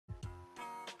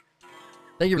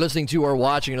Thank you for listening to or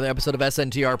watching another episode of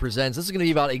SNTR Presents. This is going to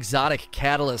be about exotic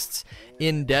catalysts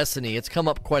in Destiny. It's come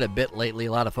up quite a bit lately.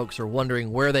 A lot of folks are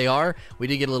wondering where they are. We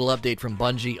did get a little update from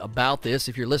Bungie about this.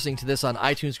 If you're listening to this on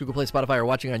iTunes, Google Play, Spotify, or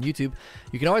watching on YouTube,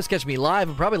 you can always catch me live.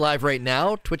 I'm probably live right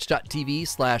now,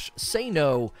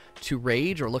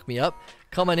 twitch.tv/SayNoToRage, or look me up.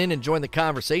 Come on in and join the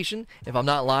conversation. If I'm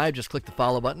not live, just click the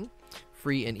follow button.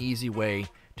 Free and easy way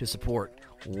to support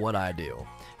what I do.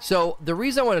 So the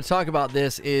reason I want to talk about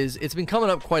this is it's been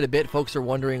coming up quite a bit. Folks are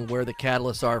wondering where the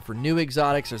catalysts are for new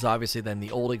exotics. There's obviously then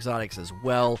the old exotics as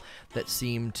well that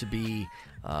seem to be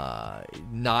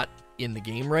not in the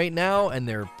game right now, and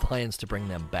there are plans to bring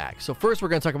them back. So first we're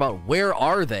going to talk about where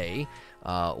are they?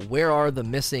 Where are the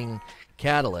missing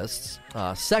catalysts?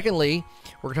 Secondly,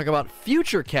 we're going to talk about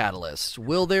future catalysts.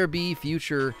 Will there be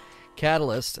future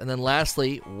catalysts? And then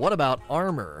lastly, what about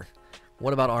armor?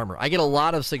 What about armor? I get a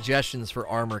lot of suggestions for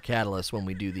armor catalysts when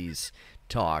we do these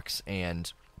talks,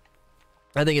 and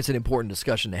I think it's an important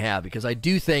discussion to have because I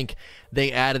do think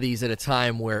they added these at a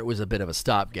time where it was a bit of a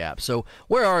stopgap. So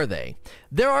where are they?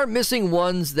 There are missing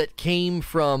ones that came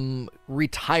from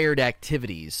retired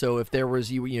activities. So if there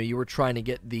was, you were trying to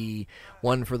get the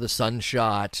one for the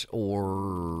Sunshot,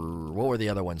 or what were the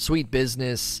other ones? Sweet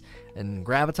Business and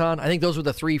Graviton. I think those were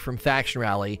the three from Faction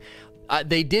Rally.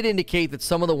 They did indicate that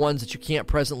some of the ones that you can't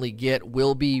presently get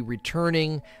will be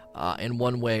returning in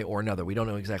one way or another. We don't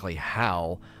know exactly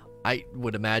how. I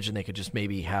would imagine they could just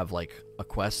maybe have like a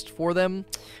quest for them,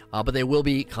 but they will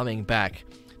be coming back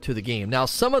to the game. Now,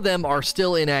 some of them are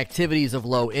still in activities of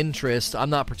low interest. I'm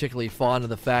not particularly fond of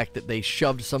the fact that they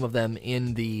shoved some of them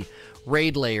in the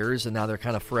raid layers, and now they're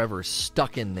kind of forever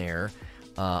stuck in there.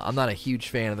 I'm not a huge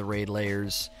fan of the raid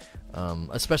layers.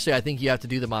 Especially, I think you have to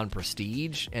do them on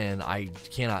Prestige, and I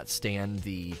cannot stand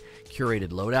the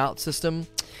curated loadout system.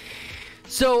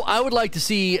 So I would like to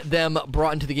see them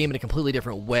brought into the game in a completely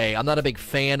different way. I'm not a big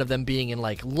fan of them being in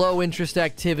like low interest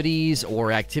activities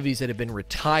or activities that have been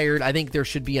retired. I think there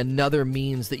should be another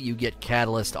means that you get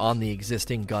Catalyst on the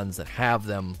existing guns that have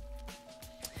them.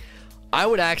 I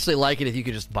would actually like it if you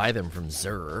could just buy them from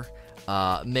Xur.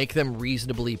 Make them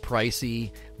reasonably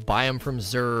pricey. Buy them from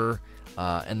Xur.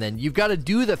 And then you've got to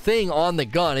do the thing on the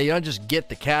gun. You don't just get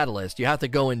the catalyst. You have to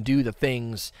go and do the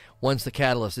things once the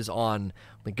catalyst is on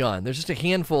the gun. There's just a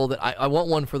handful that I want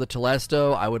one for the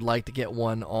Telesto. I would like to get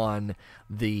one on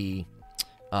the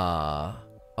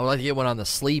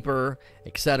Sleeper,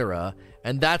 etc.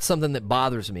 And that's something that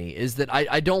bothers me, is that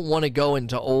I don't want to go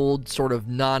into old sort of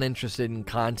non-interested in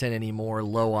content anymore,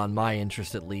 low on my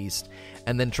interest at least,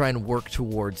 and then try and work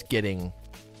towards getting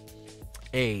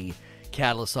a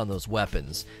catalyst on those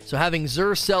weapons. So having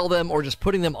Xur sell them or just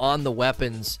putting them on the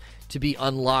weapons to be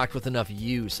unlocked with enough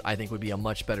use, I think would be a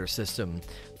much better system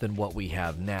than what we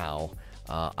have now.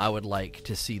 I would like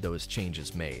to see those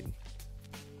changes made.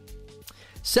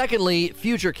 Secondly,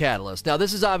 future catalysts. Now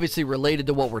this is obviously related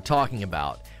to what we're talking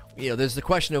about. There's the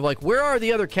question of like, where are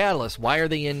the other catalysts? Why are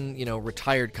they in,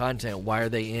 retired content? Why are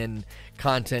they in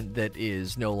content that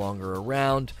is no longer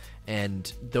around?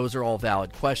 And those are all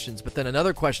valid questions. But then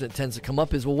another question that tends to come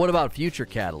up is, well, what about future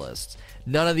catalysts?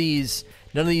 None of these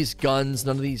guns,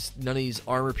 none of these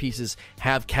armor pieces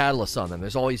have catalysts on them.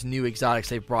 There's always new exotics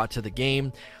they've brought to the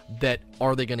game. That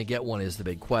are they going to get one is the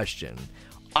big question.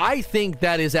 I think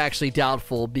that is actually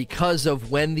doubtful because of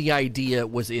when the idea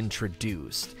was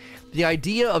introduced. The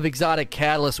idea of exotic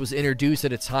catalyst was introduced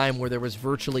at a time where there was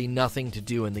virtually nothing to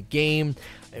do in the game.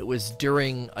 It was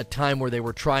during a time where they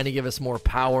were trying to give us more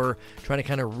power, trying to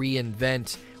kind of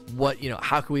reinvent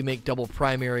how can we make double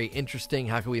primary interesting?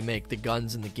 How can we make the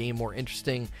guns in the game more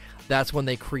interesting? That's when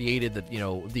they created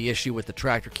the issue with the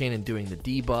tractor cannon doing the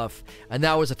debuff. And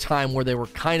that was a time where they were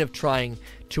kind of trying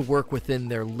to work within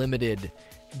their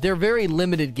very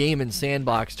limited game and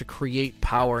sandbox to create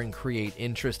power and create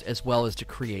interest, as well as to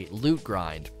create loot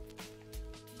grind.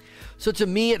 So to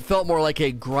me, it felt more like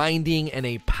a grinding and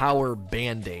a power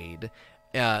band-aid.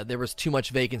 There was too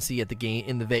much vacancy at the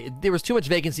game there was too much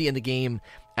vacancy in the game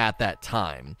at that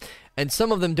time, and some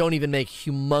of them don't even make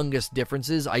humongous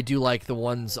differences. I do like the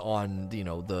ones on the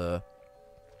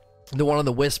one on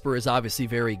the Whisper is obviously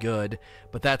very good,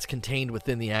 but that's contained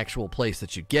within the actual place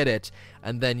that you get it.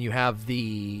 And then you have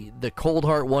the Cold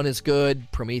Heart one is good.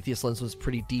 Prometheus Lens was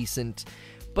pretty decent.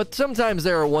 But sometimes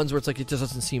there are ones where it's like it just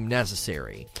doesn't seem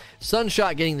necessary.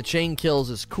 Sunshot getting the chain kills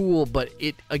is cool, but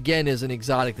it, again, is an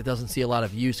exotic that doesn't see a lot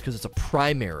of use because it's a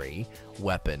primary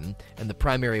weapon, and the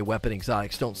primary weapon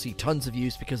exotics don't see tons of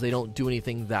use because they don't do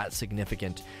anything that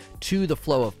significant to the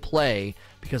flow of play,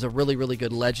 because a really, really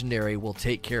good legendary will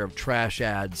take care of trash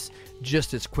ads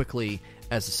just as quickly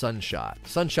as a Sunshot.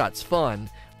 Sunshot's fun,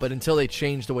 but until they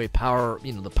change the way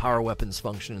the power weapons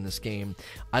function in this game,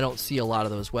 I don't see a lot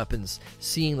of those weapons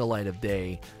seeing the light of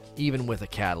day, even with a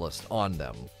catalyst on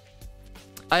them.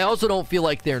 I also don't feel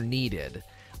like they're needed.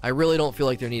 I really don't feel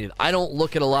like they're needed. I don't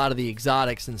look at a lot of the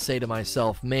exotics and say to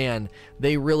myself, man,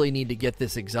 they really need to get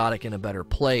this exotic in a better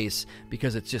place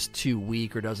because it's just too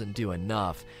weak or doesn't do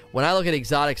enough. When I look at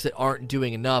exotics that aren't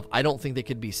doing enough, I don't think they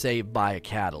could be saved by a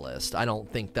catalyst. I don't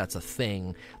think that's a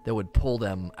thing that would pull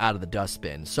them out of the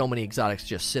dustbin. So many exotics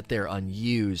just sit there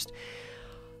unused.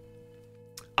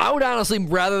 I would honestly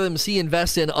rather them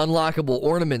invest in unlockable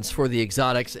ornaments for the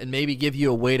exotics and maybe give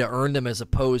you a way to earn them as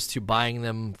opposed to buying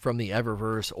them from the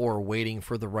Eververse or waiting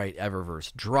for the right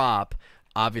Eververse drop.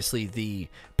 Obviously, the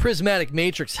Prismatic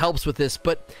Matrix helps with this,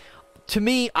 but to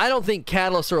me, I don't think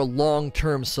catalysts are a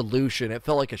long-term solution. It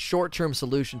felt like a short-term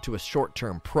solution to a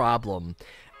short-term problem,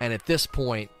 and at this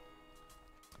point,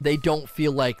 they don't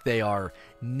feel like they are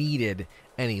needed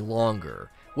any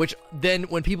longer. Which then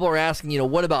when people are asking,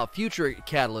 what about future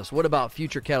catalysts? What about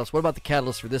future catalysts? What about the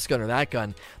catalyst for this gun or that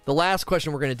gun? The last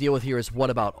question we're going to deal with here is what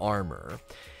about armor?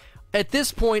 At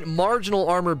this point, marginal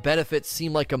armor benefits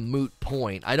seem like a moot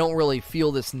point. I don't really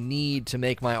feel this need to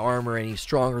make my armor any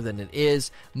stronger than it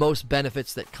is. Most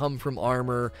benefits that come from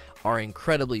armor are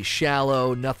incredibly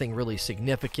shallow, nothing really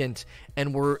significant,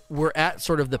 and we're at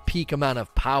sort of the peak amount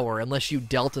of power. Unless you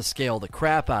delta scale the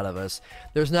crap out of us,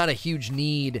 there's not a huge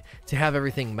need to have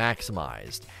everything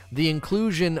maximized. The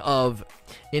inclusion of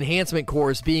enhancement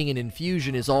cores being an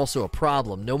infusion is also a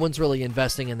problem. No one's really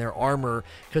investing in their armor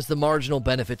because the marginal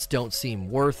benefits don't seem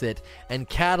worth it, and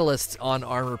catalysts on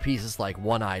armor pieces like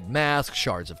One-Eyed Mask,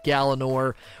 Shards of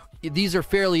Galanor, these are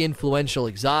fairly influential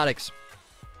exotics.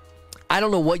 I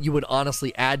don't know what you would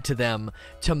honestly add to them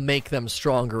to make them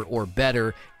stronger or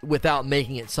better without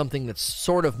making it something that's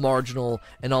sort of marginal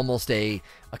and almost a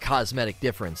cosmetic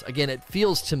difference. Again, it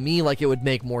feels to me like it would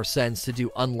make more sense to do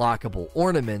unlockable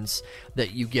ornaments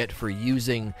that you get for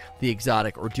using the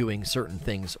exotic or doing certain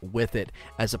things with it,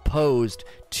 as opposed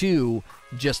to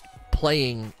just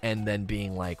playing and then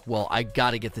being like, well, I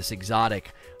gotta get this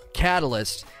exotic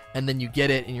catalyst, and then you get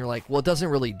it and you're like, well, it doesn't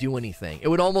really do anything. It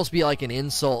would almost be like an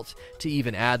insult to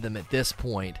even add them at this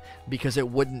point because it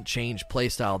wouldn't change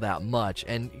playstyle that much.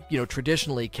 And,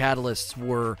 traditionally catalysts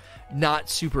were not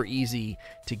super easy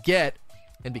to get,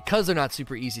 and because they're not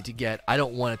super easy to get, I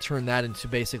don't want to turn that into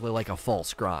basically like a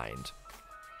false grind,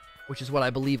 which is what I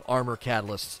believe armor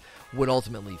catalysts would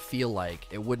ultimately feel like.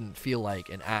 It wouldn't feel like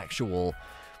an actual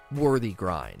worthy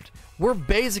grind. We're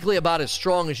basically about as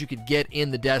strong as you could get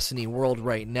in the Destiny world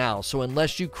right now, so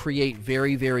unless you create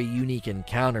very, very unique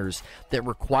encounters that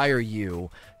require you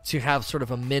to have sort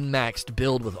of a min-maxed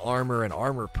build with armor and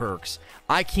armor perks,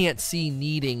 I can't see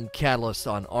needing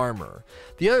catalysts on armor.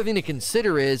 The other thing to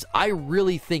consider is I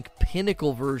really think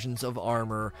pinnacle versions of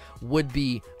armor would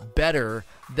be better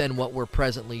than what we're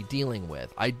presently dealing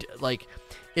with.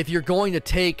 If you're going to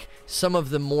take some of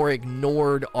the more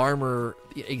ignored armor,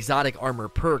 exotic armor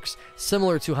perks,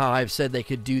 similar to how I've said they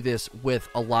could do this with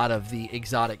a lot of the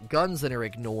exotic guns that are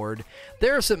ignored,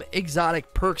 there are some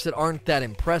exotic perks that aren't that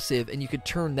impressive, and you could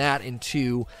turn that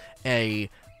into a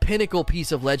pinnacle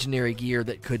piece of legendary gear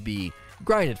that could be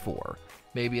grinded for.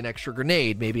 Maybe an extra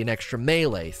grenade, maybe an extra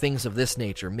melee, things of this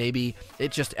nature. Maybe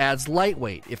it just adds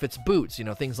lightweight if it's boots,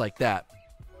 things like that.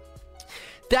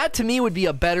 That to me would be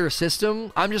a better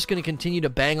system. I'm just going to continue to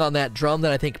bang on that drum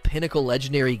that I think pinnacle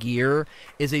legendary gear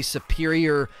is a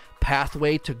superior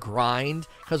pathway to grind,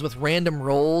 because with random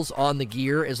rolls on the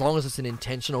gear, as long as it's an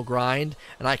intentional grind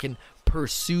and I can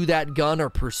pursue that gun or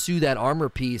pursue that armor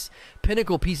piece,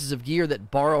 pinnacle pieces of gear that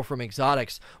borrow from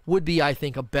exotics would be, I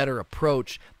think, a better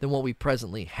approach than what we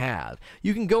presently have.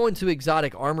 You can go into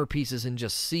exotic armor pieces and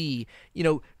just see,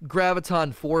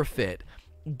 Graviton Forfeit,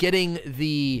 getting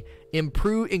the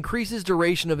increases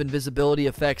duration of invisibility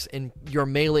effects, and your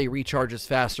melee recharges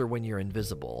faster when you're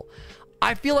invisible.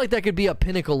 I feel like that could be a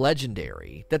pinnacle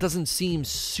legendary. That doesn't seem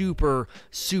super,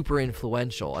 super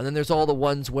influential. And then there's all the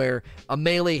ones where a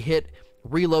melee hit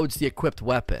reloads the equipped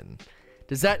weapon.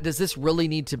 Does this really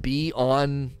need to be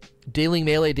on dealing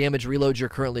melee damage reloads your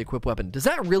currently equipped weapon? Does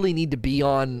that really need to be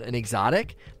on an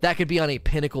exotic? That could be on a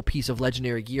pinnacle piece of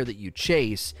legendary gear that you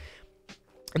chase.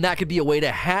 And that could be a way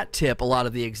to hat tip a lot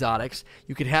of the exotics.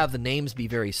 You could have the names be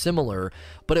very similar,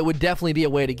 but it would definitely be a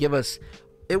way to give us...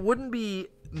 It wouldn't be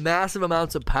massive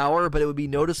amounts of power, but it would be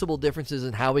noticeable differences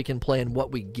in how we can play and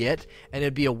what we get, and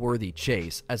it'd be a worthy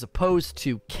chase, as opposed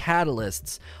to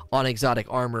catalysts on exotic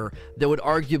armor that would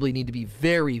arguably need to be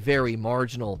very, very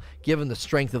marginal given the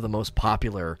strength of the most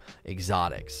popular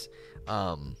exotics.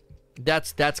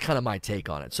 That's kind of my take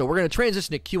on it. So we're going to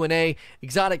transition to Q&A.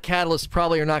 Exotic Catalysts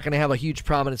probably are not going to have a huge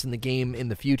prominence in the game in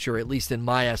the future, at least in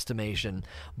my estimation.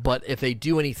 But if they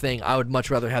do anything, I would much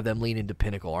rather have them lean into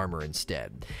Pinnacle Armor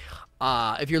instead.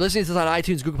 If you're listening to this on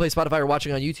iTunes, Google Play, Spotify, or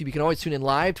watching on YouTube, you can always tune in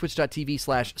live,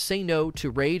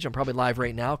 twitch.tv/SayNoToRage. I'm probably live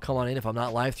right now. Come on in. If I'm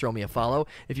not live, throw me a follow.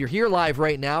 If you're here live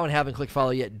right now and haven't clicked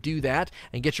follow yet, do that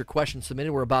and get your questions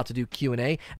submitted. We're about to do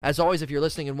Q&A. As always, if you're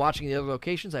listening and watching the other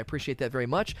locations, I appreciate that very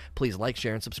much. Please like,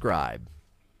 share, and subscribe.